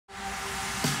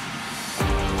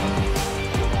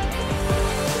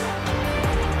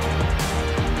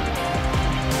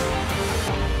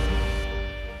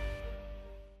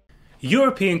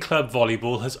European club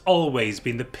volleyball has always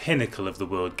been the pinnacle of the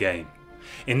world game.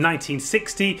 In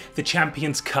 1960, the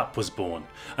Champions Cup was born,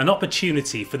 an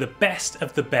opportunity for the best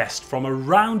of the best from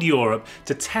around Europe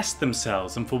to test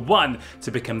themselves and for one to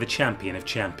become the champion of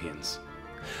champions.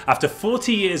 After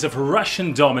 40 years of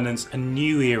Russian dominance, a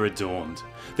new era dawned.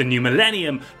 The new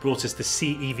millennium brought us the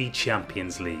CEV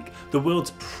Champions League, the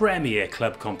world's premier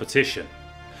club competition.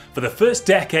 For the first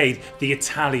decade, the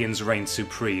Italians reigned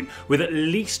supreme, with at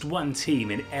least one team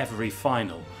in every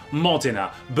final.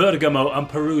 Modena, Bergamo and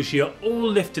Perugia all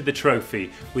lifted the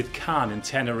trophy, with Cannes and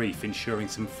Tenerife ensuring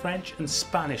some French and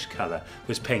Spanish colour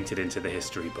was painted into the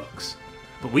history books.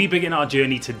 But we begin our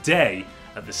journey today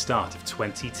at the start of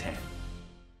 2010.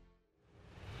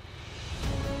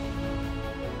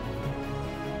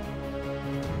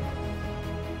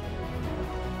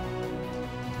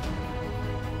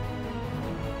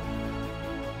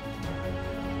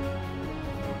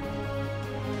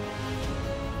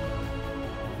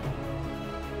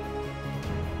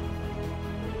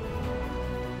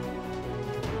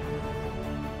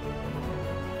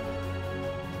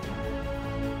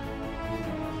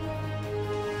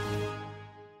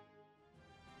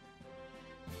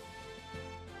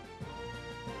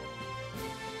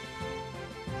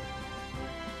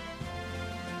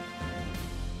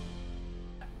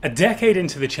 A decade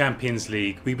into the Champions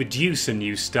League, we were due some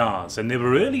new stars, and there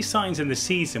were early signs in the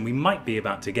season we might be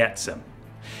about to get some.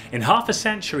 In half a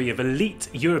century of elite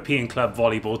European club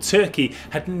volleyball, Turkey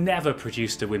had never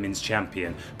produced a women's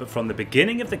champion, but from the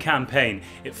beginning of the campaign,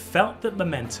 it felt that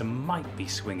momentum might be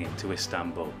swinging to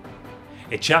Istanbul.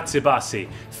 Eczacıbaşı,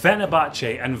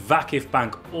 Fenerbahçe and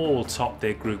Vakifbank all topped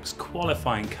their groups,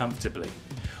 qualifying comfortably.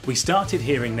 We started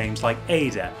hearing names like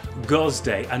Ada,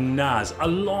 Gozde and Naz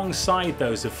alongside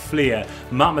those of Fleer,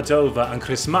 Mammadova and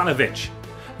Krismanovic.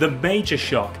 The major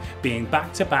shock being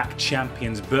back-to-back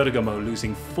champions Bergamo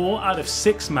losing 4 out of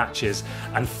 6 matches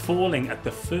and falling at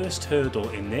the first hurdle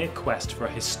in their quest for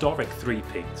a historic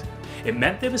three-peat. It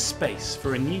meant there was space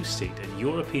for a new seat at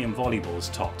European volleyball's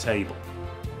top table.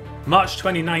 March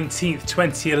 29,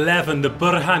 2011, the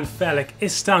Burhan Felek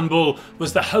Istanbul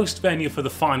was the host venue for the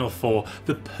Final Four,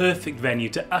 the perfect venue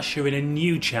to usher in a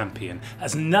new champion,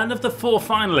 as none of the 4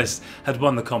 finalists had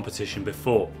won the competition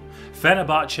before.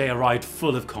 Fenerbahçe arrived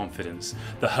full of confidence.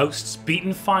 The hosts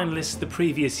beaten finalists the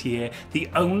previous year, the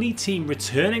only team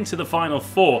returning to the Final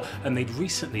Four, and they'd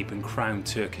recently been crowned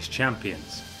Turkish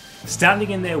champions. Standing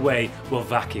in their way were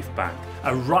Vakifbank,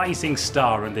 a rising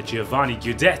star under Giovanni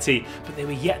Guidetti, but they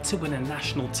were yet to win a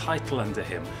national title under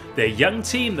him. Their young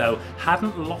team, though,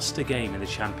 hadn't lost a game in the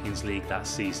Champions League that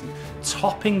season,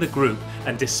 topping the group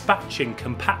and dispatching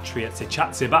compatriots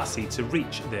Eczacıbaşı to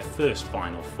reach their first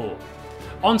Final Four.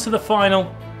 On to the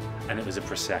final, and it was a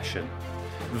procession.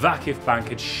 Vakifbank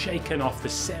had shaken off the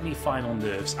semi-final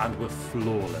nerves and were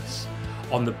flawless.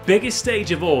 On the biggest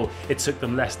stage of all, it took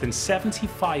them less than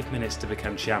 75 minutes to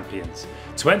become champions.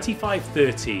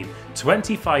 25-13,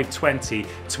 25-20,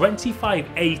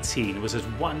 25-18 was as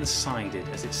one-sided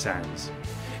as it sounds.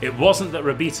 It wasn't that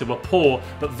Rabita were poor,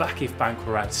 but Vakifbank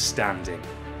were outstanding.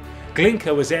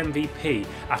 Glinka was MVP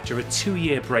after a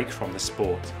 2-year break from the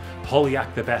sport.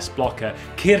 Polyak the best blocker,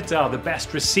 Kirdar the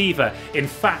best receiver. In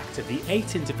fact, of the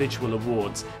 8 individual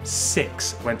awards,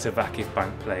 6 went to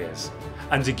Vakifbank players.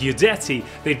 Under Guidetti,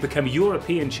 they'd become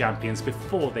European champions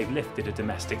before they lifted a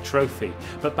domestic trophy.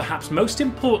 But perhaps most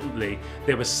importantly,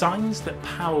 there were signs that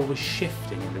power was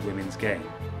shifting in the women's game.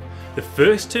 The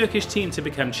first Turkish team to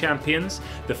become champions,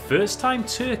 the first time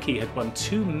Turkey had won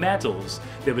 2 medals,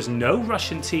 there was no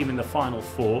Russian team in the Final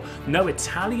Four, no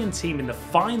Italian team in the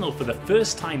final for the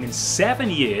first time in 7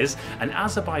 years, and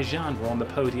Azerbaijan were on the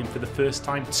podium for the first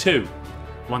time too.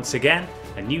 Once again,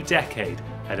 a new decade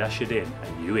had ushered in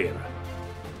a new era.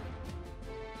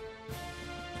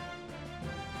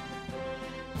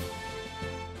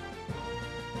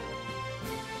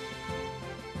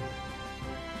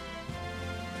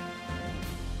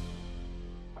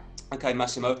 Okay,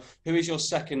 Massimo, who is your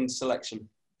second selection?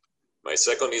 My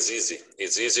second is easy.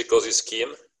 It's easy because it's Kim.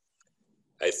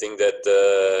 I think that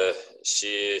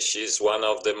she's one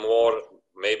of the more,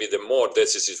 maybe the more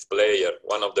decisive player,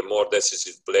 one of the more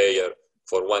decisive player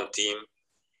for one team.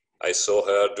 I saw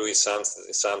her doing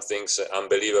some things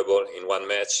unbelievable in one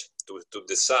match to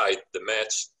decide the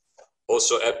match.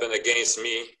 Also happened against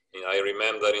me. I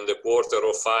remember in the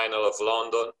quarter-final of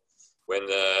London, when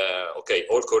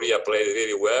all Korea played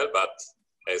really well, but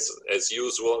as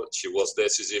usual, she was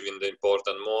decisive in the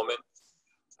important moment.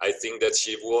 I think that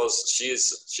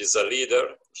she's a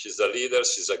leader. She's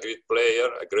a great player,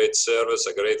 a great service,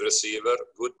 a great receiver,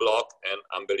 good block, and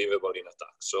unbelievable in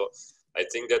attack. So I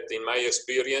think that in my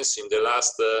experience in the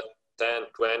last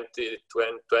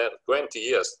 20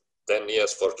 years, 10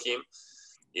 years for Kim,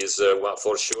 is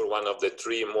for sure one of the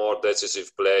three more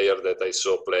decisive players that I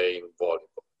saw playing volleyball.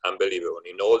 Unbelievable.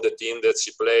 In all the team that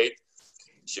she played,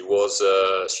 she was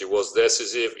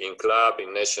decisive in club,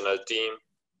 in national team.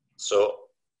 So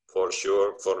for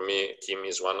sure, for me, Kim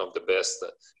is one of the best,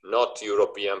 not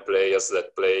European players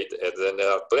that played and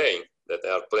that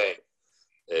are playing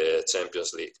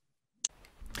Champions League.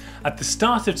 At the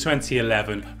start of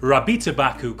 2011, Rabita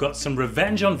Baku got some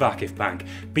revenge on Vakifbank,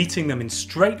 beating them in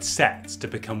straight sets to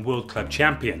become World Club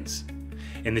champions.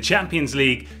 In the Champions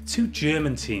League, two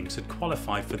German teams had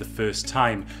qualified for the first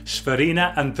time,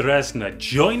 Schwerina and Dresdner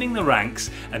joining the ranks,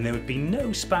 and there would be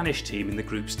no Spanish team in the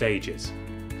group stages.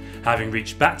 Having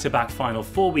reached back-to-back Final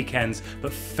Four weekends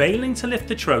but failing to lift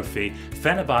the trophy,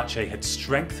 Fenerbahce had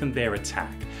strengthened their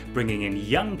attack, bringing in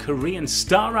young Korean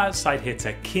star outside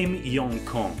hitter Kim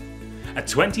Yong-kong. At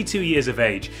 22 years of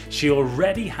age, she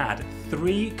already had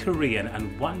 3 Korean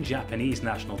and 1 Japanese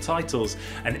national titles,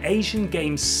 an Asian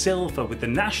Games silver with the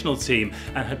national team,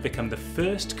 and had become the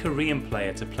first Korean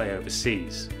player to play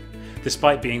overseas.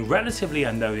 Despite being relatively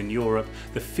unknown in Europe,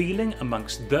 the feeling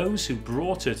amongst those who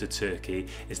brought her to Turkey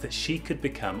is that she could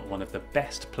become one of the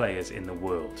best players in the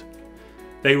world.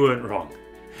 They weren't wrong.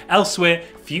 Elsewhere,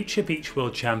 future beach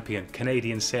world champion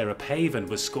Canadian Sarah Pavan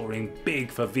was scoring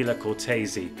big for Villa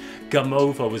Cortese.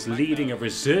 Gamova was leading a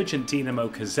resurgent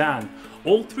Dinamo Kazan.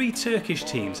 All 3 Turkish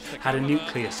teams had a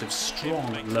nucleus of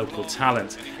strong local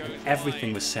talent, and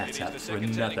everything was set up for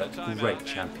another great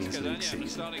Champions League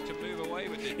season.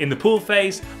 In the pool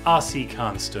phase, RC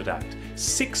Khan stood out.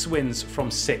 6 wins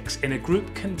from 6 in a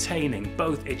group containing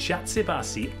both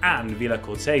Eczacıbaşı and Villa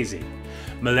Cortese.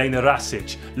 Milena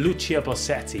Rasic, Lucia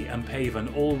Bossetti and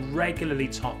Pavan all regularly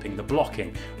topping the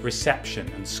blocking, reception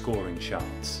and scoring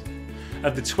charts.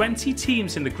 Of the 20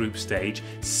 teams in the group stage,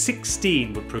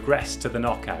 16 would progress to the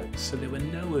knockouts, so there were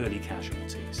no early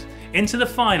casualties. Into the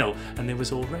final, and there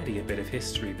was already a bit of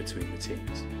history between the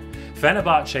teams.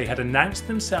 Fenerbahce had announced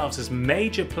themselves as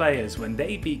major players when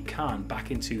they beat Cannes back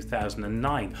in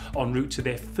 2009, en route to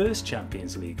their first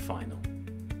Champions League final.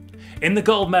 In the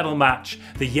gold medal match,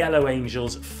 the Yellow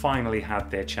Angels finally had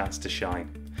their chance to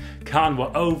shine. Cannes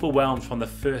were overwhelmed from the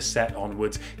first set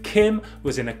onwards. Kim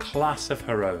was in a class of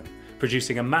her own,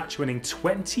 producing a match-winning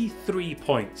 23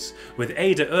 points, with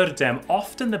Ada Erdem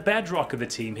often the bedrock of the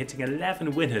team, hitting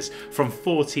 11 winners from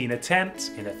 14 attempts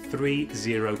in a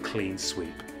 3-0 clean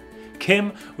sweep.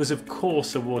 Kim was of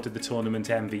course awarded the tournament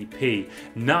MVP,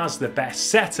 Naz the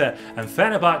best setter, and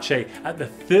Fenerbahce at the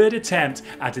 3rd attempt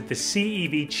added the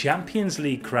CEV Champions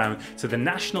League crown to the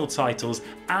national titles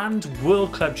and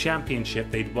World Club Championship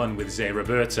they'd won with Zé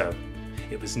Roberto.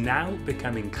 It was now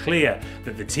becoming clear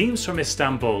that the teams from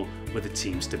Istanbul were the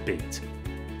teams to beat.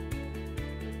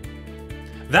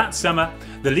 That summer,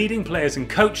 the leading players and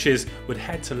coaches would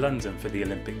head to London for the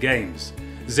Olympic Games.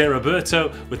 Zé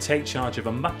Roberto would take charge of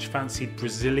a much-fancied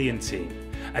Brazilian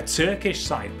team, a Turkish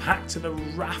side packed to the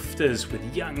rafters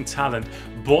with young talent,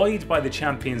 buoyed by the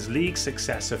Champions League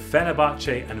success of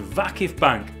Fenerbahce and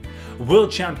Vakifbank.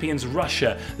 World champions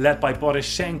Russia, led by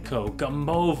Borysenko,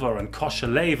 Gamova and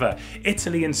Koshaleva,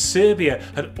 Italy and Serbia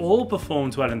had all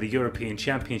performed well in the European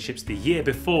Championships the year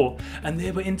before, and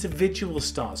there were individual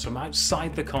stars from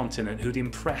outside the continent who'd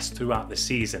impressed throughout the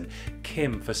season.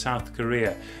 Kim for South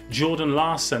Korea, Jordan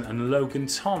Larson and Logan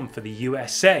Tom for the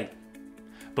USA.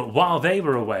 But while they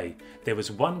were away, there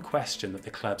was one question that the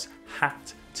clubs had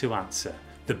to answer.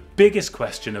 The biggest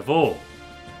question of all: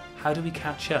 how do we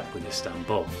catch up with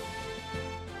Istanbul?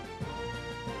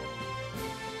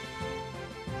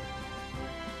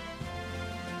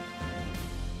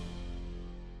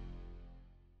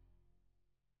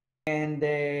 And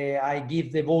I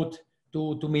give the vote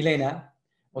to Milena.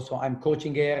 Also, I'm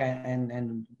coaching her,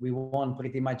 and we won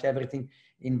pretty much everything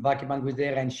in Vakifbank with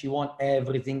her, and she won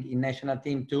everything in national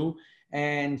team too.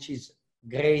 And she's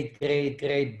great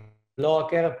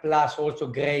blocker, plus also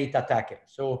great attacker.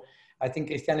 So I think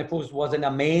Christiane Furs was an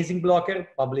amazing blocker,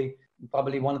 probably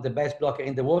one of the best blocker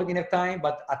in the world in her time,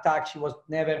 but attack, she was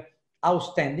never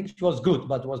outstanding. She was good,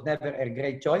 but was never a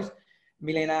great choice.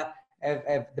 Milena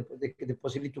have the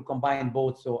possibility to combine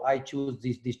both, so I choose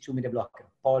these 2 middle blockers,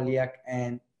 Polyak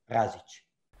and Rasic.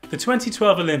 The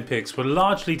 2012 Olympics were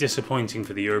largely disappointing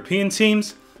for the European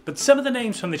teams, but some of the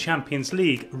names from the Champions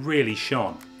League really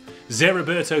shone. Zé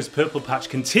Roberto's purple patch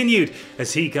continued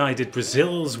as he guided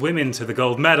Brazil's women to the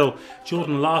gold medal.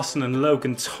 Jordan Larson and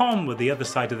Logan Tom were the other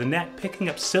side of the net, picking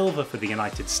up silver for the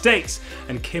United States,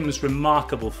 and Kim's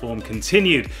remarkable form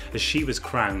continued as she was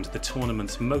crowned the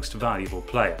tournament's most valuable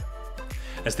player.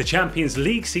 As the Champions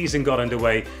League season got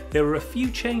underway, there were a few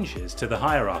changes to the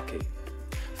hierarchy.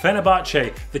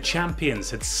 Fenerbahce, the champions,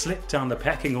 had slipped down the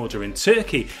pecking order in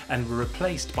Turkey and were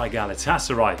replaced by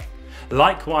Galatasaray.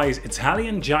 Likewise,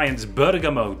 Italian giants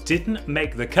Bergamo didn't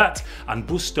make the cut and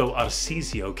Busto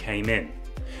Arsizio came in.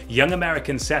 Young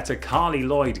American setter Carly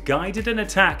Lloyd guided an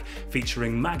attack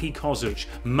featuring Maggie Kozuc,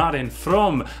 Marin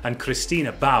From and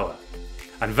Christina Bauer.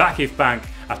 And Vakif Bank,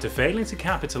 after failing to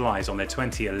capitalise on their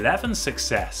 2011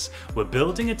 success, were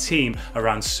building a team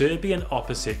around Serbian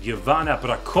opposite Jovana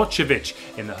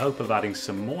Brakočević in the hope of adding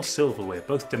some more silverware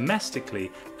both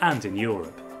domestically and in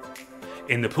Europe.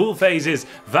 In the pool phases,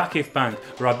 Vakif Bank,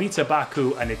 Rabita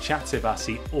Baku and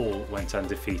Eczacıbaşı all went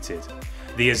undefeated.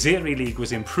 The Azeri League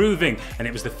was improving, and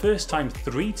it was the first time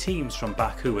 3 teams from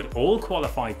Baku had all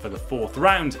qualified for the 4th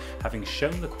round, having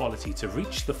shown the quality to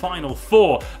reach the final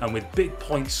 4, and with big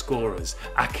point scorers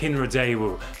Akin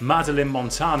Radewu, Madeline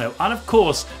Montano and of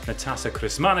course Natasa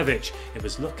Krismanovic, it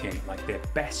was looking like their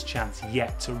best chance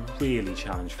yet to really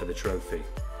challenge for the trophy.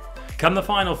 Come the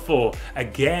final 4,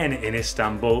 again in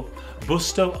Istanbul,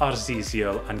 Busto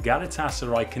Arsizio and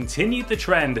Galatasaray continued the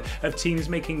trend of teams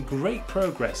making great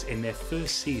progress in their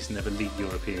first season of elite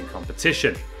European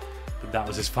competition. But that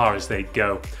was as far as they'd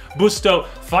go. Busto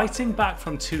fighting back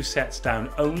from 2 sets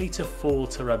down only to fall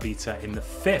to Rabita in the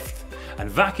 5th. And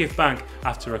Vakif Bank,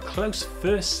 after a close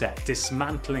first set,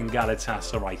 dismantling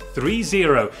Galatasaray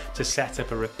 3-0 to set up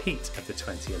a repeat of the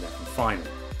 2011 final.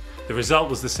 The result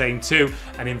was the same too,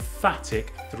 an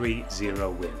emphatic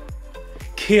 3-0 win.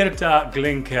 Kirda,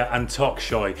 Glinka and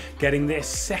Toksoy getting their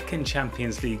 2nd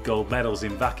Champions League gold medals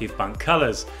in Vakif Bank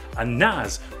colours, and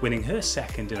Naz winning her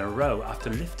 2nd in a row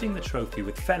after lifting the trophy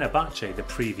with Fenerbahce the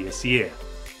previous year.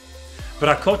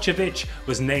 Brakočević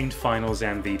was named finals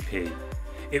MVP.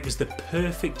 It was the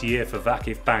perfect year for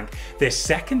Vakif Bank. Their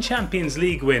 2nd Champions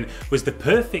League win was the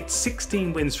perfect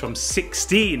 16 wins from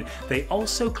 16. They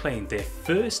also claimed their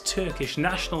 1st Turkish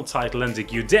national title under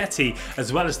Gudetti,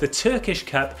 as well as the Turkish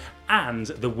Cup and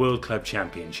the World Club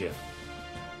Championship.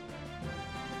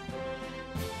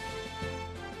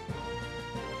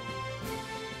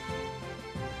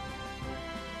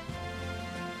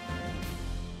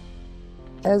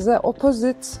 As an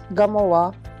opposite,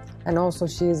 Gamova, and also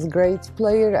she is a great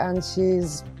player and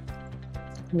she's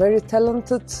very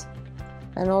talented,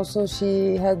 and also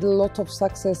she had a lot of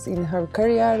success in her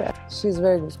career. She's a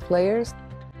very good player.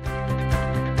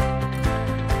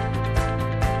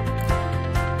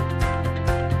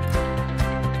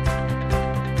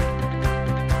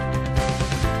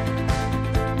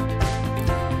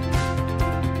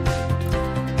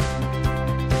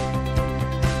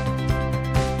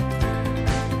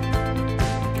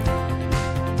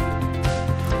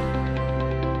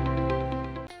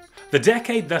 The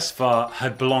decade thus far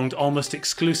had belonged almost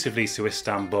exclusively to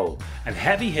Istanbul, and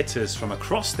heavy hitters from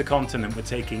across the continent were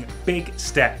taking big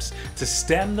steps to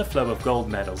stem the flow of gold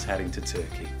medals heading to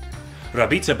Turkey.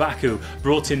 Rabita Baku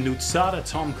brought in Nutsara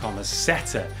Tomkom as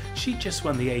setter. She just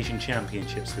won the Asian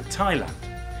Championships with Thailand.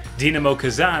 Dinamo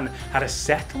Kazan had a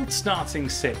settled starting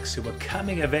 6 who were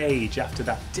coming of age after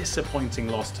that disappointing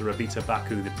loss to Rabita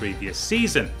Baku the previous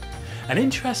season. And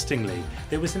interestingly,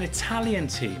 there was an Italian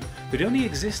team who'd only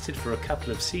existed for a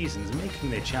couple of seasons making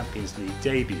their Champions League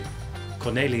debut,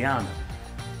 Corneliano.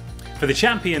 For the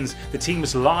champions, the team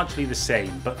was largely the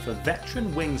same, but for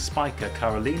veteran wing spiker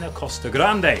Carolina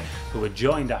Costagrande, who had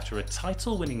joined after a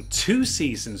title-winning 2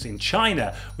 seasons in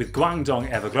China with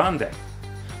Guangdong Evergrande.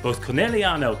 Both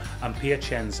Corneliano and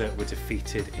Piacenza were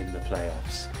defeated in the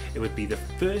playoffs. It would be the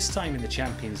first time in the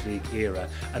Champions League era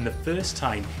and the first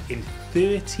time in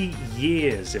 30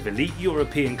 years of elite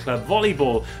European club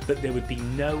volleyball that there would be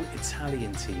no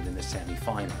Italian team in the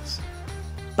semi-finals.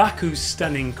 Baku's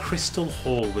stunning Crystal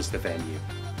Hall was the venue.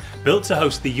 Built to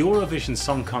host the Eurovision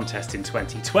Song Contest in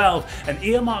 2012 and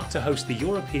earmarked to host the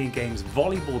European Games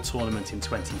Volleyball Tournament in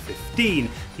 2015,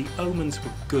 the omens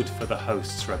were good for the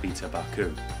hosts Rabita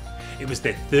Baku. It was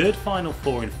their 3rd Final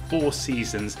Four in 4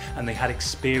 seasons and they had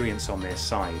experience on their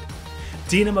side.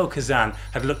 Dinamo Kazan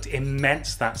had looked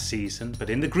immense that season,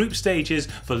 but in the group stages,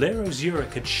 Volero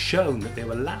Zurich had shown that there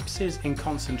were lapses in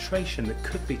concentration that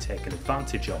could be taken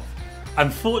advantage of.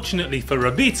 Unfortunately for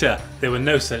Rabita, there were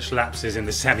no such lapses in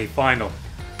the semi-final.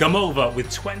 Gamova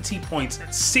with 20 points at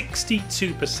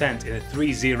 62% in a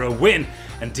 3-0 win,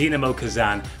 and Dinamo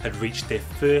Kazan had reached their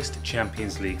 1st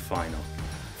Champions League final.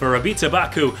 For Rabita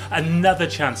Baku, another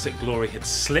chance at glory had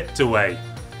slipped away.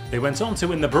 They went on to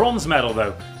win the bronze medal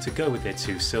though, to go with their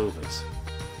 2 silvers.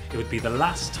 It would be the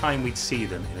last time we'd see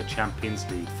them in a Champions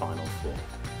League Final Four.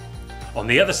 On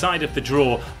the other side of the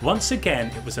draw, once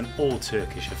again it was an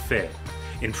all-Turkish affair.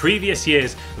 In previous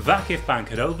years, Vakifbank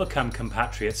had overcome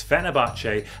compatriots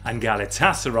Fenerbahce and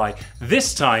Galatasaray.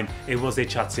 This time, it was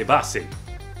Eczacıbaşı.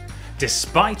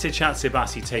 Despite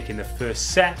Eczacıbaşı taking the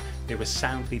first set, they were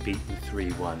soundly beaten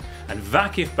 3-1, and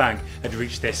Vakifbank had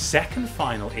reached their second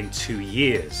final in 2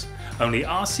 years. Only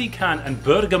RC Can and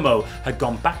Bergamo had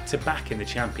gone back-to-back in the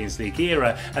Champions League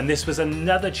era, and this was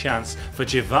another chance for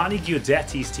Giovanni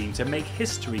Guidetti's team to make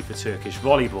history for Turkish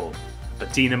volleyball. But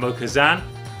Dinamo Kazan,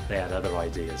 they had other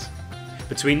ideas.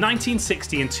 Between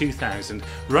 1960 and 2000,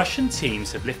 Russian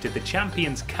teams had lifted the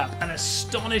Champions Cup an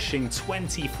astonishing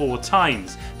 24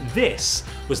 times. This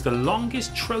was the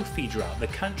longest trophy drought the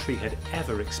country had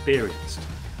ever experienced.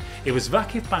 It was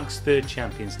Vakifbank's third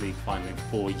Champions League final in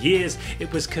 4 years.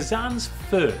 It was Kazan's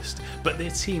first, but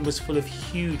their team was full of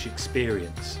huge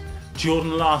experience.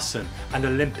 Jordan Larsson, an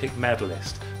Olympic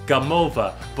medalist,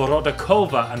 Gamova,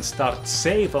 Borodakova and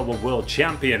Startseva were world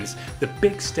champions. The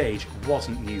big stage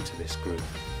wasn't new to this group.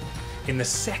 In the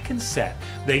second set,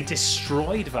 they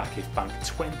destroyed Vakifbank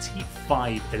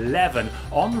 25-11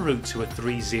 en route to a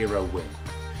 3-0 win.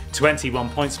 21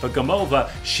 points for Gamova,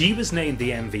 she was named the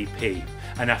MVP.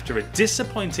 And after a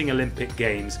disappointing Olympic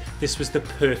Games, this was the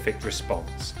perfect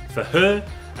response. For her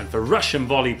and for Russian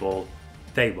volleyball,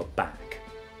 they were back.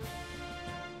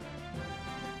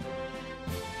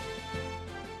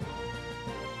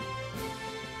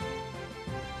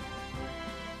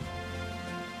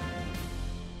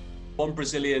 One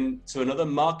Brazilian to another.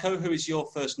 Marco, who is your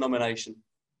first nomination?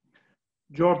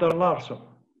 Jordan Larsson,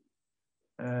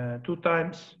 2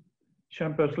 times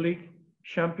Champions League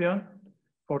champion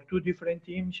for 2 different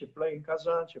teams. She played in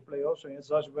Kazan, she played also in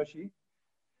Eczacıbaşı.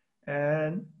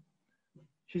 And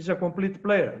she's a complete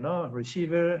player, no?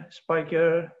 Receiver,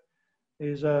 spiker,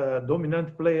 is a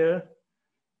dominant player.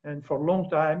 And for a long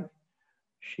time,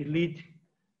 she lead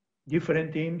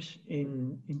different teams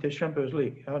in the Champions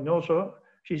League. And also,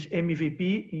 she's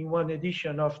MVP in 1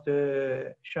 edition of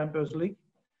the Champions League,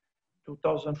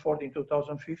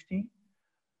 2014-2015.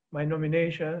 My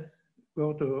nomination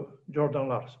go to Jordan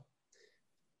Larsson.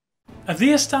 Of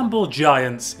the Istanbul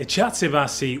Giants,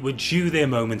 Eczacıbaşı were due their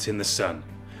moment in the sun.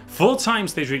 4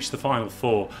 times they'd reached the Final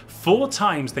Four, 4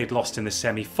 times they'd lost in the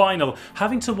semi-final,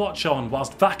 having to watch on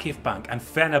whilst Vakifbank and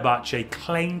Fenerbahce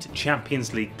claimed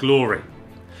Champions League glory.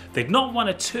 They'd not won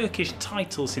a Turkish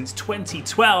title since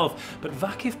 2012, but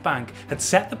Vakifbank had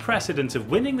set the precedent of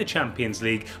winning the Champions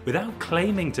League without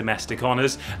claiming domestic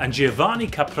honours, and Giovanni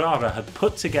Caprara had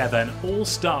put together an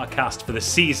all-star cast for the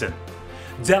season.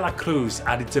 De La Cruz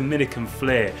added Dominican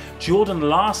flair, Jordan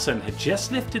Larsson had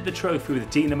just lifted the trophy with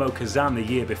Dinamo Kazan the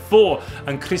year before,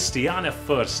 and Christiana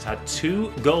Fürst had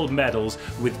 2 gold medals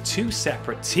with 2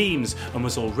 separate teams and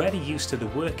was already used to the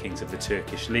workings of the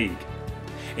Turkish league.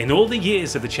 In all the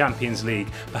years of the Champions League,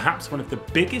 perhaps one of the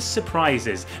biggest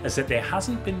surprises is that there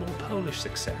hasn't been more Polish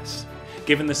success.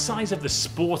 Given the size of the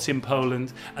sport in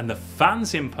Poland and the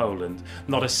fans in Poland,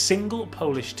 not a single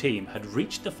Polish team had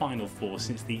reached the Final Four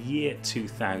since the year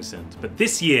 2000. But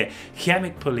this year,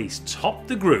 Chemik Police topped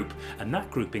the group, and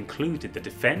that group included the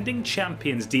defending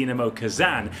champions Dinamo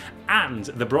Kazan and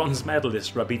the bronze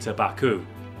medalist Rabita Baku.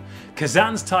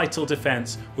 Kazan's title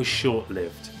defence was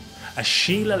short-lived. A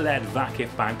Sheila-led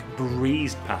Vakifbank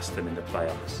breezed past them in the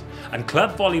playoffs, and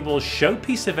club volleyball's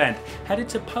showpiece event headed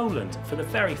to Poland for the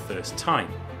very first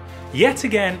time. Yet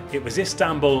again, it was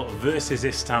Istanbul versus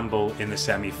Istanbul in the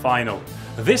semi-final,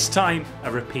 this time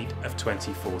a repeat of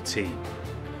 2014.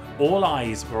 All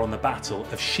eyes were on the battle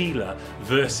of Sheila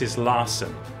versus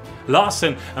Larsson.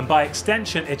 Larsson, and by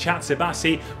extension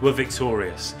Eczacıbaşı, were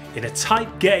victorious. In a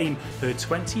tight game, her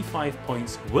 25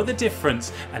 points were the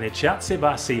difference, and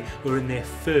Eczacıbaşı were in their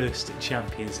first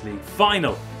Champions League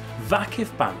final.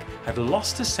 Vakifbank had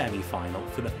lost a semi-final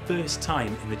for the first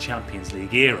time in the Champions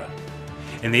League era.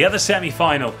 In the other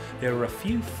semi-final, there were a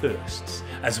few firsts.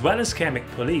 As well as Chemik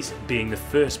Police being the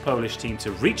first Polish team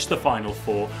to reach the Final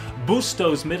Four,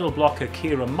 Busto's middle blocker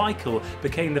Kira Michael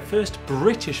became the first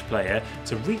British player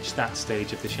to reach that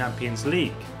stage of the Champions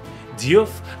League.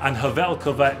 Diouf and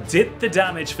Havelkova did the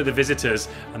damage for the visitors,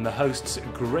 and the hosts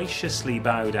graciously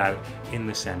bowed out in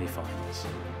the semi-finals.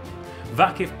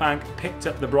 Vakifbank picked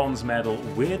up the bronze medal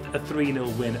with a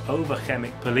 3-0 win over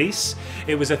Chemik Police.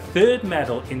 It was a 3rd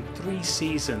medal in 3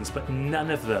 seasons, but none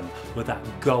of them were that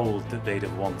gold that they'd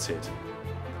have wanted.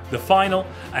 The final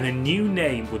and a new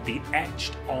name would be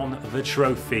etched on the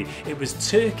trophy. It was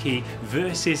Turkey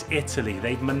versus Italy.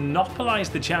 They'd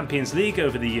monopolised the Champions League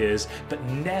over the years, but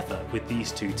never with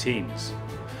these 2 teams.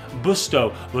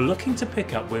 Busto were looking to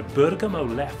pick up where Bergamo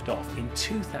left off in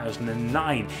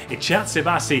 2009.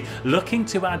 Eczacıbaşı looking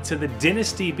to add to the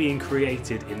dynasty being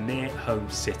created in their home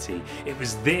city. It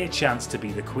was their chance to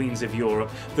be the Queens of Europe,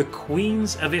 the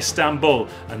Queens of Istanbul,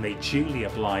 and they duly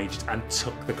obliged and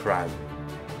took the crown.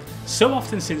 So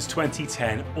often since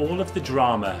 2010, all of the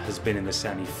drama has been in the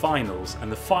semi-finals,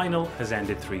 and the final has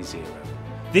ended 3-0.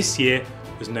 This year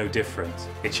was no different.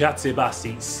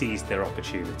 Eczacıbaşı seized their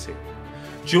opportunity.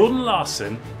 Jordan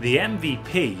Larsson, the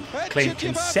MVP, claimed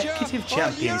consecutive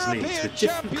Champions Leagues with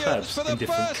different clubs in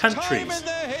different countries.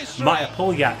 Maya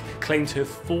Polyak claimed her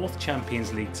 4th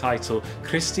Champions League title,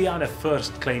 Christiana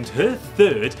Fürst claimed her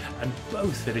 3rd, and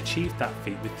both had achieved that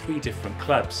feat with 3 different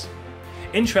clubs.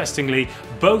 Interestingly,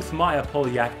 both Maya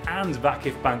Polyak and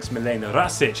Vakifbank's Milena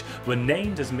Rasic were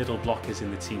named as middle blockers in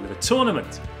the team of the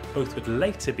tournament. Both would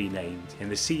later be named in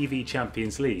the CEV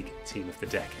Champions League Team of the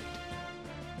Decade.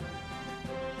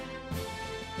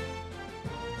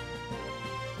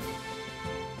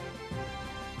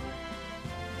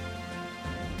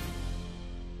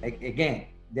 Again,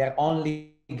 they're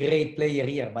only great player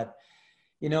here, but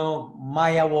you know,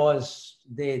 Maya was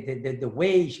the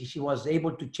way she was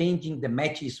able to changing the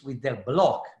matches with their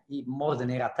block more than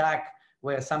her attack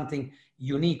were something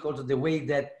unique. Also the way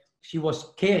that she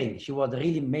was scaring, she was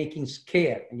really making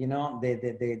scare, you know,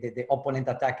 the opponent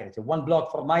attacker. So one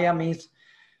block for Maya means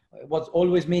was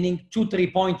always meaning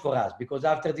 2-3 points for us, because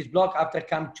after this block, after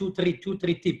come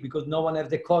 2-3 tip, because no one has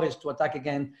the courage to attack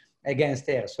again against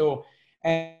her. So,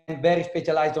 and very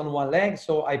specialized on one leg.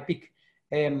 So I pick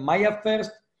Maya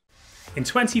first. In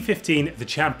 2015, the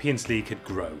Champions League had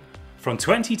grown. From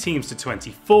 20 teams to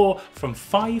 24, from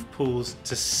 5 pools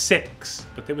to 6.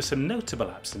 But there were some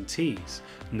notable absentees.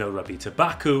 No Rabita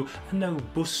Baku and no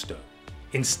Busto.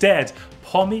 Instead,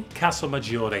 Pomi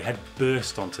Castelmaggiore had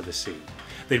burst onto the scene.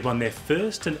 They'd won their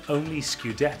first and only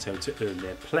Scudetto to earn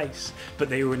their place, but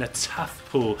they were in a tough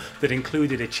pool that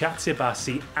included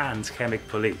Eczacıbaşı and Chemic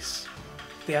Police.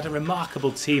 They had a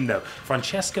remarkable team though.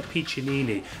 Francesca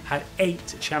Piccinini had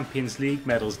 8 Champions League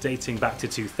medals dating back to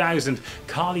 2000.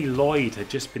 Carly Lloyd had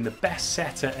just been the best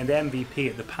setter and MVP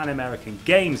at the Pan American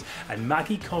Games, and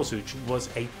Maggie Kozuc was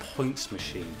a points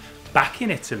machine, back in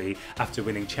Italy after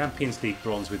winning Champions League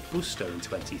bronze with Busto in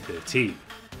 2013.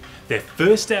 Their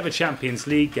first ever Champions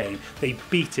League game, they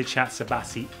beat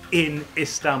Eczacıbaşı in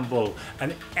Istanbul,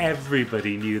 and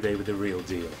everybody knew they were the real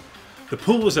deal. The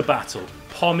pool was a battle,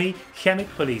 Pomi, Chemic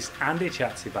Police and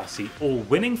Eczacıbaşı all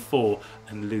winning 4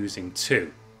 and losing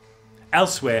 2.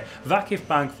 Elsewhere,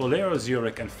 Vakifbank, Volero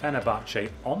Zurich and Fenerbahce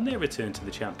on their return to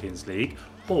the Champions League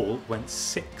all went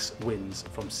 6 wins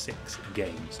from 6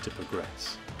 games to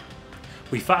progress.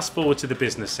 We fast forward to the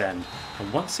business end,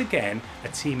 and once again a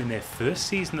team in their first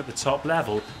season at the top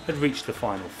level had reached the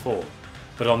Final 4.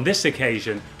 But on this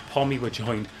occasion, Pomi were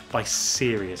joined by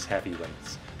serious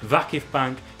heavyweights.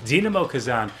 Vakifbank, Dinamo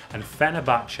Kazan and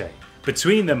Fenerbahce,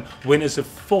 between them winners of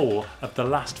 4 of the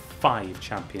last 5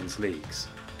 Champions Leagues.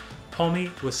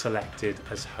 Pomi were selected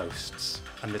as hosts,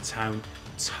 and the town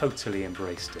totally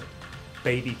embraced it.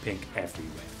 Baby pink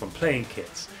everywhere, from playing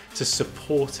kits to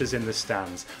supporters in the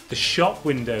stands, the shop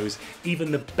windows,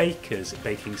 even the bakers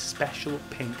baking special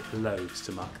pink loaves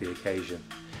to mark the occasion.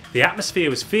 The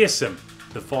atmosphere was fearsome,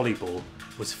 the volleyball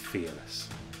was fearless.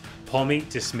 Pomi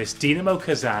dismissed Dinamo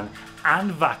Kazan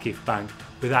and Vakifbank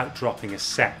without dropping a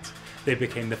set. They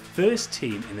became the first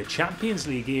team in the Champions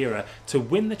League era to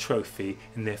win the trophy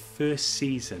in their first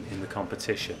season in the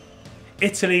competition.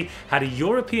 Italy had a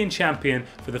European champion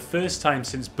for the first time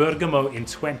since Bergamo in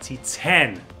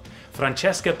 2010.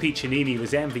 Francesca Piccinini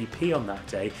was MVP on that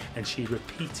day, and she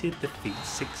repeated the feat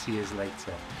 6 years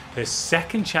later. Her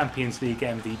 2nd Champions League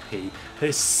MVP, her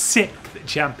 6th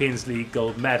Champions League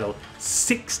gold medal,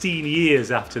 16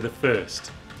 years after the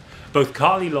first. Both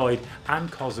Carly Lloyd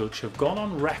and Kozuc have gone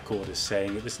on record as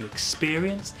saying it was an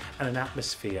experience and an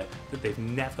atmosphere that they've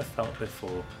never felt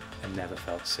before and never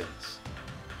felt since.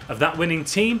 Of that winning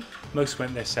team, most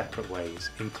went their separate ways,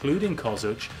 including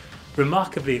Kozuc.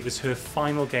 Remarkably, it was her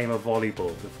final game of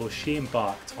volleyball before she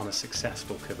embarked on a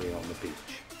successful career on the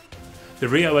beach. The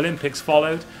Rio Olympics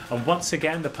followed, and once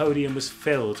again the podium was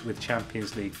filled with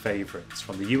Champions League favourites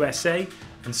from the USA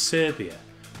and Serbia,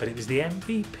 but it was the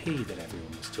MVP that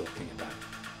everyone was talking about.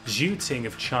 Zhu Ting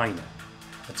of China,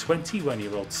 a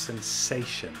 21-year-old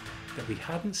sensation that we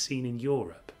hadn't seen in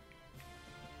Europe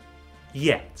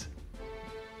yet.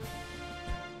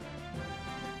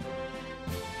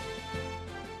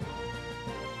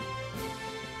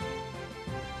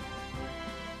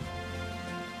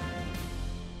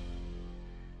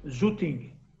 Zhu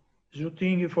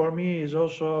Ting for me is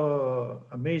also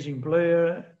amazing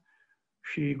player.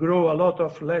 She grew a lot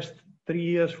of last 3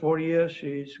 years, 4 years.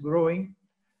 She's growing.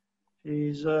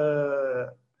 We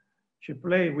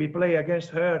play against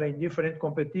her in different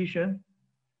competition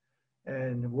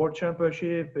and World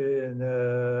Championship. And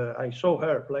I saw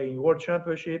her playing World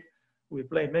Championship. We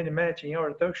played many matches in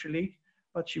our Turkish league,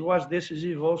 but she was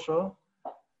decisive also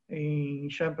in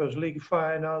Champions League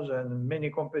finals and many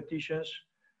competitions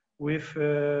with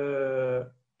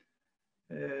her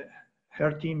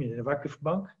team in the Vakif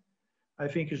Bank. I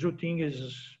think Zhu Ting is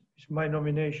my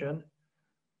nomination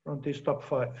from this top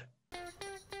 5.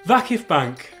 Vakif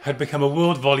Bank had become a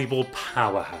world volleyball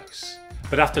powerhouse.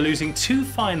 But after losing 2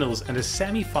 finals and a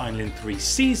semi-final in 3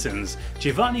 seasons,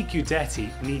 Giovanni Guidetti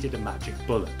needed a magic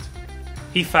bullet.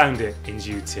 He found it in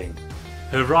Zhu Ting.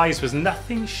 Her rise was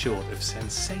nothing short of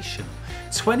sensational.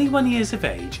 21 years of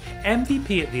age,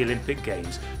 MVP at the Olympic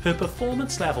Games, her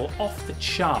performance level off the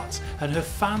charts, and her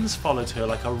fans followed her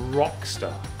like a rock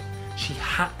star. She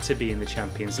had to be in the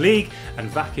Champions League,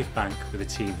 and Vakif Bank were the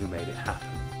team who made it happen.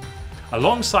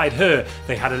 Alongside her,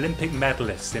 they had Olympic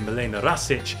medalists in Milena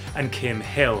Rasic and Kim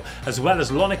Hill, as well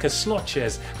as Lonika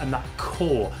Sloches and that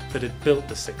core that had built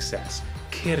the success,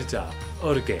 Kirda,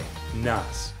 Urge,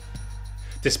 Naz.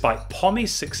 Despite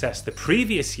Pomi's success the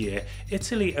previous year,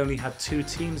 Italy only had 2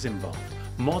 teams involved,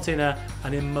 Modena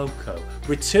and Imoco,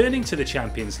 returning to the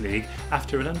Champions League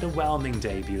after an underwhelming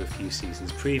debut a few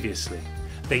seasons previously.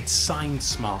 They'd signed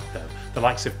smart though, the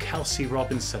likes of Kelsey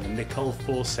Robinson and Nicole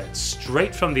Fawcett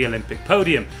straight from the Olympic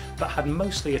podium, but had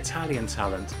mostly Italian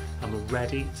talent and were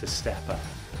ready to step up.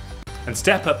 And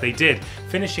step up they did,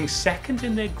 finishing second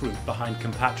in their group behind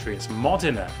compatriots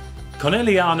Modena.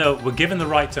 Corneliano were given the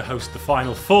right to host the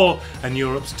Final Four, and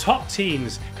Europe's top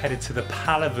teams headed to the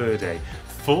Pala Verde,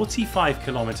 45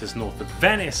 kilometers north of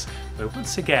Venice, where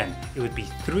once again it would be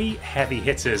 3 heavy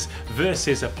hitters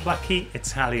versus a plucky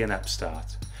Italian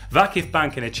upstart. Vakif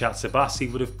Bank and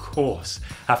Eczacıbaşı would of course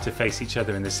have to face each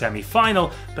other in the semi-final,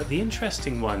 but the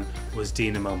interesting one was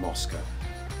Dinamo Moscow.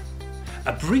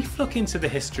 A brief look into the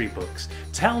history books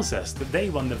tells us that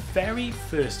they won the very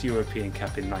first European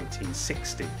Cup in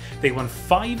 1960. They won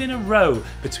 5 in a row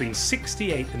between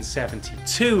 68 and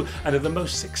 72 and are the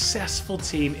most successful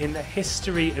team in the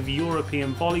history of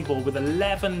European volleyball with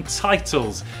 11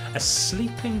 titles, a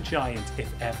sleeping giant if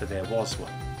ever there was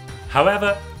one.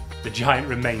 However, the giant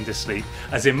remained asleep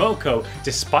as Imoco,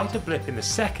 despite a blip in the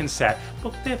second set,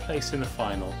 booked their place in the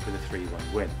final with a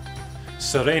 3-1 win.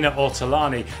 Serena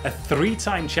Ortolani, a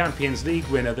 3-time Champions League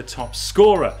winner, the top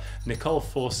scorer. Nicole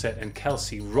Fawcett and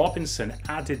Kelsey Robinson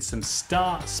added some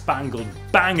star-spangled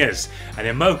bangers, and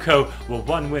Imoco were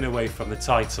 1 win away from the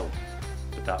title.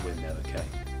 But that win never came.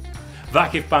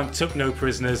 Vakif Bank took no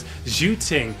prisoners. Zhu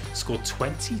Ting scored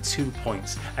 22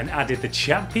 points and added the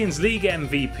Champions League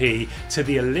MVP to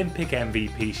the Olympic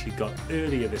MVP she got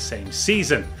earlier the same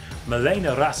season.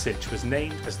 Milena Rasic was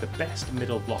named as the best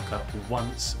middle blocker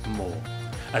once more,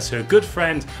 as her good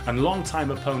friend and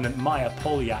longtime opponent Maja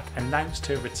Poljak announced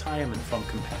her retirement from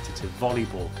competitive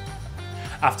volleyball.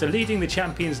 After leading the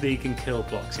Champions League in kill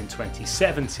blocks in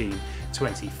 2017,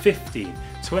 2015,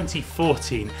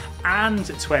 2014 and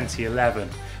 2011,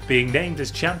 being named as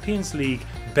Champions League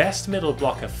Best Middle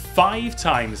Blocker 5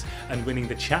 times and winning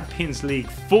the Champions League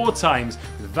 4 times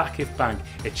with Vakif Bank,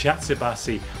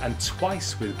 Eczacıbaşı and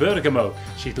twice with Bergamo,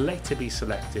 she'd later be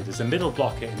selected as a middle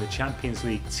blocker in the Champions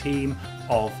League Team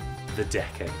of the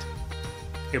Decade.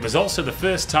 It was also the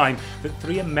first time that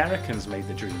 3 Americans made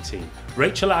the dream team.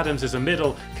 Rachel Adams as a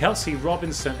middle, Kelsey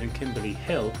Robinson and Kimberly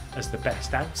Hill as the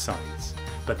best outsides.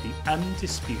 But the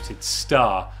undisputed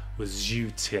star was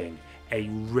Zhu Ting, a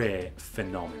rare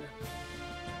phenomenon.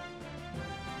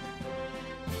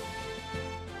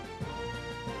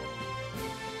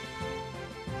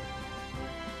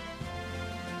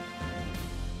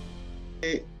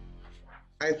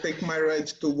 I take my right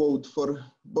to vote for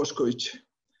Bošković.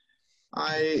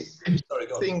 I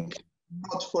think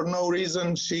not for no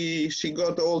reason she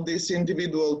got all this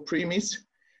individual premise,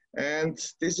 and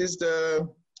this is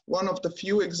one of the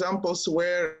few examples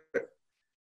where,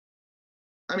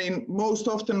 I mean, most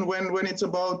often when it's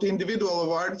about individual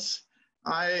awards,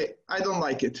 I don't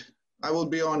like it. I will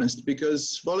be honest,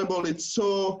 because volleyball, it's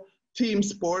so team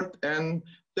sport, and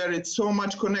there is so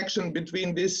much connection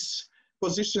between these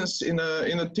positions in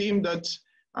a team that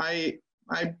I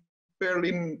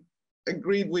barely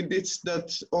agreed with this,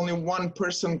 that only one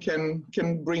person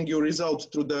can bring you results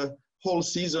through the whole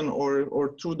season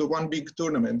or through the one big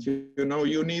tournament. You know,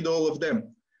 you need all of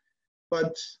them.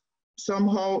 But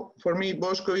somehow, for me,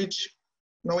 Bošković,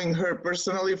 knowing her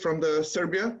personally from the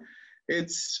Serbia,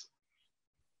 it's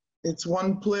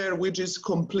one player which is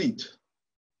complete.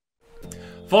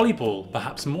 Volleyball,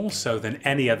 perhaps more so than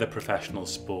any other professional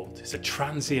sport, is a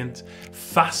transient,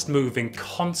 fast-moving,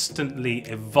 constantly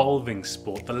evolving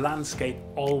sport, the landscape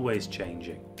always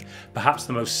changing. Perhaps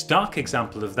the most stark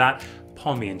example of that,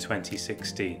 Pomi in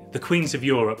 2016. The Queens of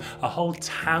Europe, a whole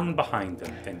town behind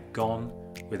them, then gone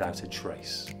without a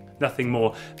trace. Nothing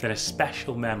more than a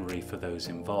special memory for those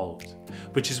involved.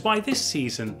 Which is why this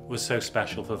season was so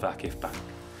special for Vakif Bank.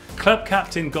 Club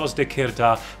captain Gözde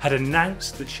Kirdar had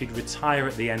announced that she'd retire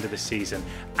at the end of the season,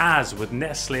 as would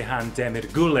Neslihan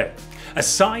Demirgule.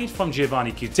 Aside from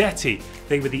Giovanni Guidetti,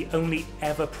 they were the only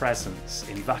ever presence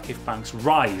in Vakif Bank's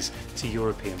rise to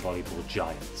European volleyball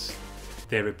giants.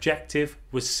 Their objective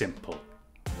was simple: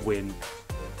 win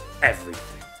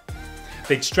everything.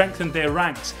 They'd strengthened their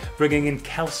ranks, bringing in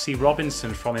Kelsey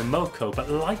Robinson from Imoco, but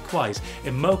likewise,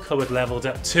 Imoco had levelled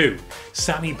up too.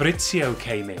 Sami Brizio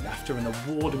came in after an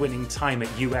award-winning time at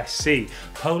USC.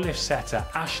 Polish setter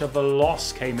Asha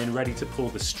Velos came in ready to pull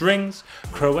the strings.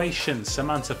 Croatian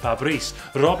Samantha Fabrice,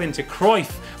 Robin de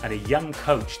Cruyff, and a young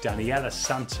coach, Daniela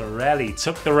Santarelli,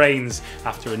 took the reins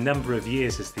after a number of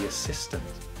years as the assistant.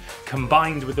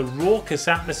 Combined with a raucous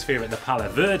atmosphere at the Pala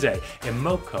Verde,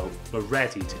 Imoco were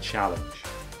ready to challenge.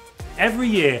 Every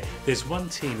year, there's one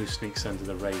team who sneaks under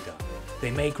the radar.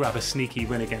 They may grab a sneaky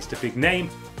win against a big name,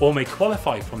 or may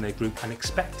qualify from their group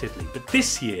unexpectedly, but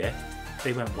this year,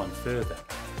 they went one further.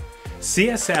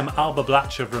 CSM Alba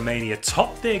Blach of Romania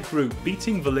topped their group,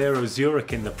 beating Valero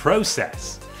Zurich in the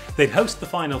process. They'd host the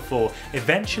Final Four,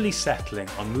 eventually settling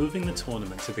on moving the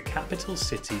tournament to the capital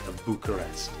city of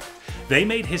Bucharest. They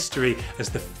made history as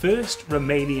the first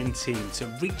Romanian team to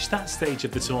reach that stage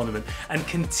of the tournament and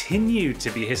continued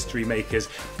to be history makers,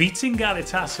 beating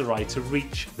Galatasaray to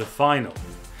reach the final.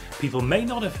 People may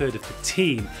not have heard of the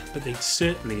team, but they'd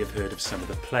certainly have heard of some of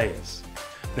the players.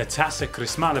 Natasa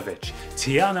Krismanovic,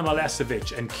 Tiana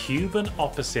Malesevic and Cuban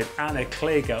opposite Anna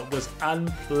Klega was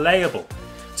unplayable.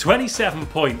 27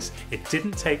 points, it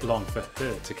didn't take long for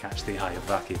her to catch the eye of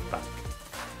Vakif Bank.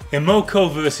 Imoco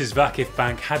versus Vakif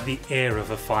Bank had the air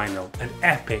of a final, and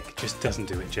epic just doesn't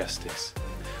do it justice.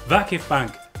 Vakif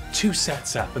Bank 2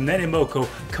 sets up, and then Imoco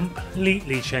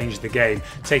completely changed the game,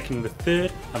 taking the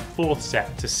third and fourth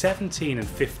set to 17 and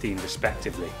 15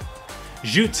 respectively.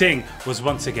 Zhu Ting was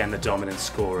once again the dominant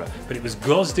scorer, but it was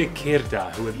Gözde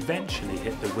Kirdar who eventually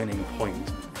hit the winning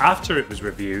point after it was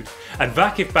reviewed, and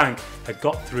Vakif Bank had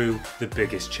got through the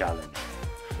biggest challenge.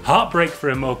 Heartbreak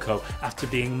for Imoco. After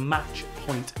being match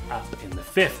point up in the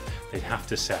 5th, they'd have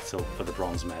to settle for the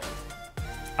bronze medal.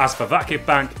 As for Vakif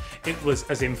Bank, it was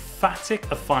as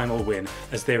emphatic a final win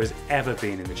as there has ever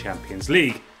been in the Champions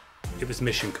League. It was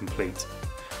mission complete.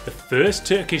 The first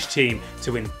Turkish team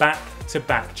to win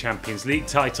back-to-back Champions League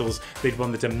titles. They'd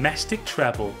won the domestic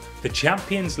treble, the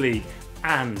Champions League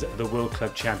and the World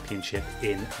Club Championship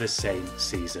in the same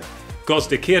season.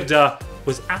 Gözde Kirdar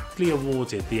was aptly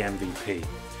awarded the MVP.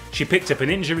 She picked up an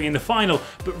injury in the final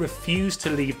but refused to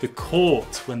leave the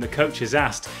court when the coaches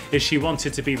asked if she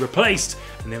wanted to be replaced,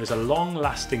 and there was a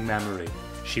long-lasting memory.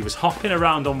 She was hopping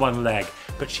around on one leg,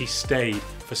 but she stayed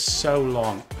for so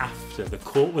long after the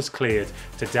court was cleared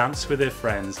to dance with her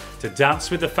friends, to dance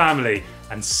with the family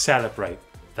and celebrate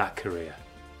that career.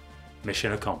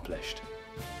 Mission accomplished.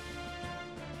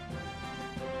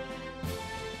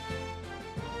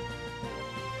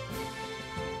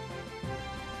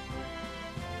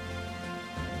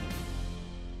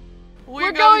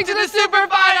 We're going to the Super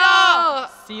Final!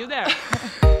 See you there.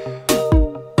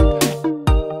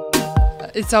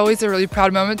 It's always a really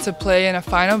proud moment to play in a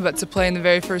final, but to play in the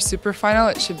very first Super Final,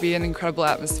 it should be an incredible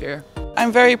atmosphere.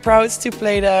 I'm very proud to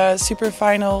play the Super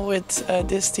Final with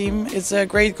this team. It's a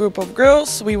great group of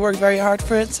girls. We worked very hard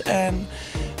for it, and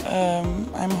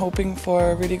I'm hoping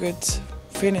for a really good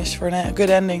finish, for a good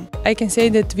ending. I can say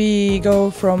that we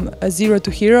go from a 0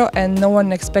 to hero, and no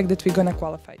one expected that we're gonna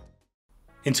qualify.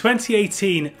 In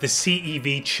 2018, the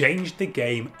CEV changed the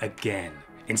game again.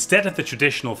 Instead of the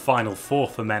traditional Final Four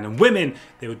for men and women,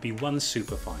 there would be one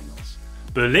Super Finals.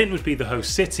 Berlin would be the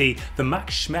host city, the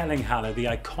Max Schmeling-Halle the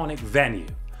iconic venue.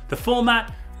 The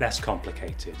format, less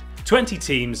complicated. 20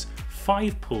 teams,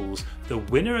 5 pools, the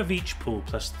winner of each pool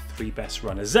plus the 3 best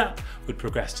runners-up would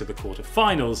progress to the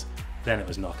quarter-finals, then it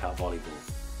was knockout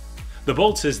volleyball. The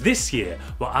Bolters this year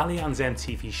were Allianz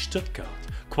MTV Stuttgart.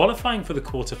 Qualifying for the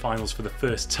quarterfinals for the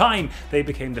first time, they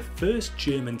became the first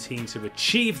German team to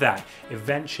achieve that,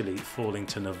 eventually falling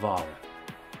to Navarra.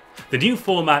 The new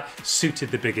format suited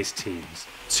the biggest teams,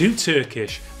 2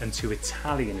 Turkish and 2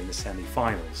 Italian in the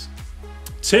semi-finals.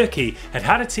 Turkey had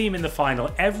had a team in the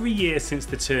final every year since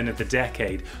the turn of the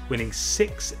decade, winning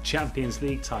 6 Champions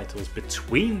League titles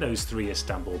between those 3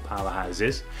 Istanbul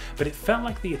powerhouses, but it felt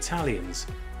like the Italians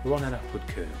were on an upward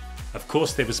curve. Of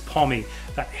course there was Pommy,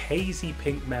 that hazy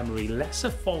pink memory, less a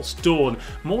false dawn,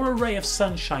 more a ray of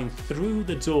sunshine through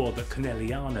the door that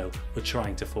Conegliano were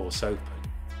trying to force open.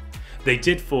 They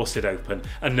did force it open,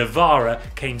 and Novara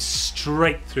came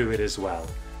straight through it as well.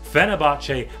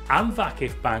 Fenerbahce and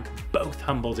Vakif Bank both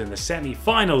humbled in the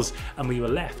semi-finals, and we were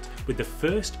left with the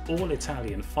first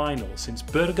all-Italian final since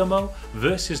Bergamo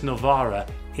versus Novara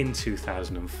in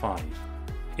 2005.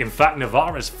 In fact,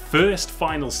 Novara's first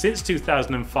final since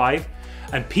 2005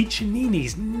 and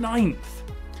Piccinini's 9th.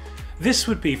 This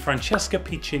would be Francesca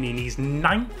Piccinini's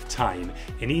 9th time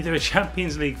in either a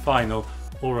Champions League final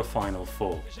or a Final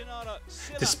Four.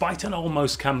 Despite an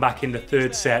almost comeback in the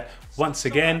 3rd set, once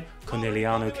again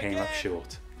Conegliano came up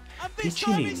short.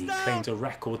 Piccinini claimed a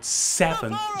record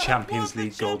 7th Champions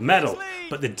League gold medal,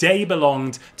 but the day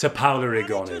belonged to Paola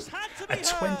Rigonu, a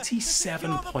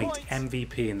 27-point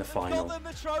MVP in the final.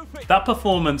 That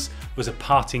performance was a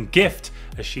parting gift,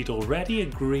 as she'd already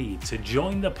agreed to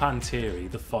join the Panteri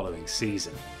the following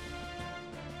season.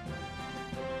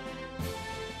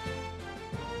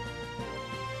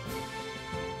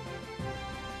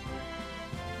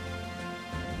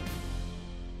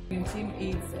 Team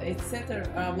è setter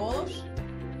Wolosh,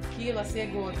 che la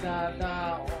seguo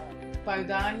da un paio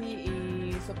d'anni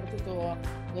e soprattutto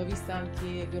l'ho vista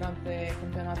anche durante il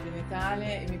campionato in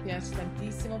Italia e mi piace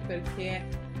tantissimo perché è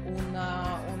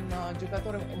un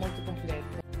giocatore molto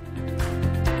completo.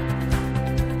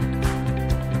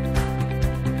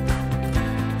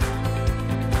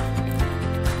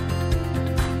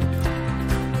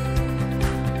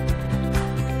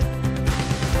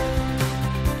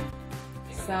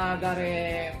 Sa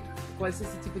dare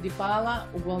qualsiasi tipo di palla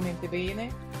ugualmente bene,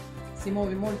 si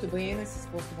muove molto bene, si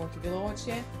sposta molto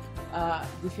veloce,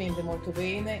 difende molto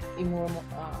bene e muove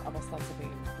abbastanza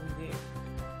bene, quindi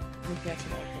mi piace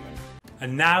molto lei.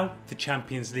 And now the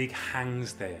Champions League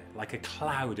hangs there like a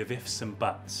cloud of ifs and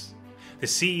buts. The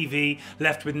CEV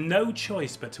left with no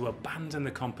choice but to abandon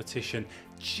the competition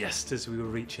just as we were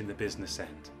reaching the business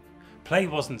end. Play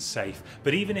wasn't safe,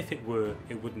 but even if it were,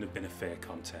 it wouldn't have been a fair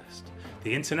contest.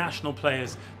 The international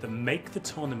players that make the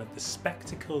tournament the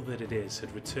spectacle that it is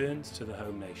had returned to the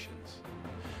home nations.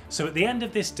 So at the end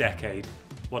of this decade,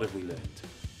 what have we learned?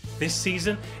 This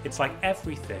season, it's like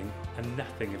everything and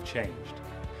nothing have changed.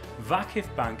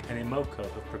 Vakif Bank and Imoco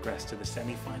have progressed to the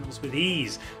semi-finals with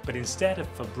ease, but instead of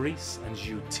Fabrice and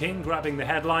Zhu Ting grabbing the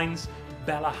headlines,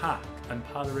 Bella Hack and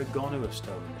Paola Rigonu have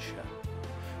stolen the show.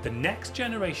 The next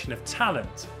generation of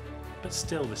talent, but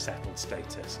still the settled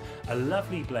status. A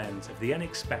lovely blend of the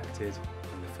unexpected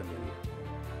and the familiar.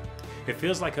 It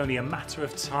feels like only a matter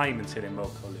of time until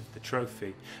Imoco lift the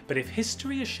trophy, but if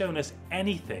history has shown us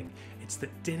anything, it's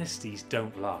that dynasties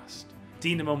don't last.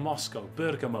 Dinamo Moscow,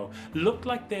 Bergamo looked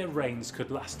like their reigns could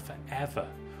last forever,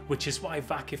 which is why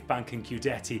Vakif Bank and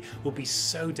Guidetti will be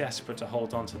so desperate to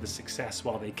hold on to the success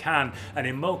while they can, and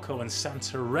Imoco and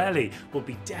Santarelli will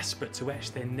be desperate to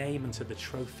etch their name into the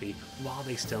trophy while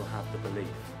they still have the belief.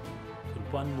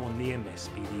 Could one more near miss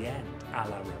be the end, a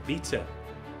la Rabita?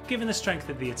 Given the strength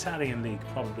of the Italian league,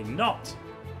 probably not,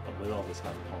 but we'll always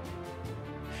have hope.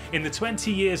 In the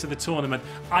 20 years of the tournament,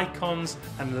 icons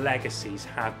and legacies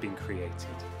have been created.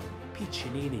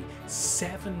 Piccinini,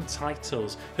 7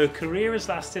 titles. Her career has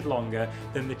lasted longer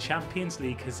than the Champions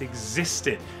League has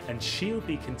existed, and she'll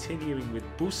be continuing with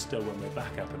Busto when we're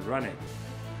back up and running.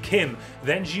 Kim,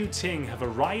 then Zhu Ting have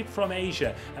arrived from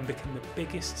Asia and become the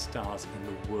biggest stars in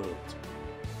the world.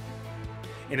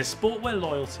 In a sport where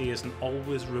loyalty isn't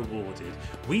always rewarded,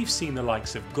 we've seen the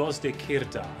likes of Gozde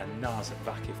Kirda and Naz at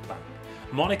Vakif Bank,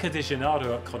 Monica De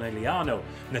Gennaro at Conegliano,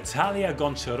 Natalia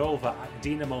Goncharova at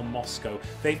Dinamo Moscow.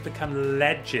 They've become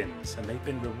legends and they've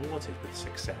been rewarded with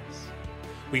success.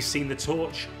 We've seen the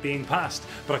torch being passed,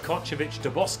 Brakocevic,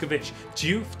 Doboskovic,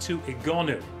 Diouf to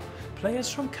Igonu. Players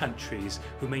from countries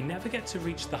who may never get to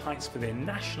reach the heights for their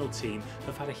national team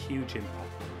have had a huge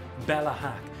impact. Bella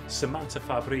Hack, Samantha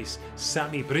Fabrice,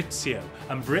 Sami Brizio,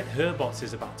 and Britt Herbots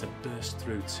is about to burst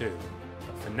through too.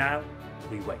 But for now,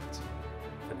 we wait.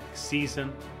 For the next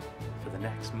season, for the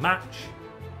next match,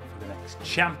 for the next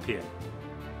champion,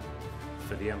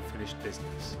 for the unfinished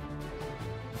business.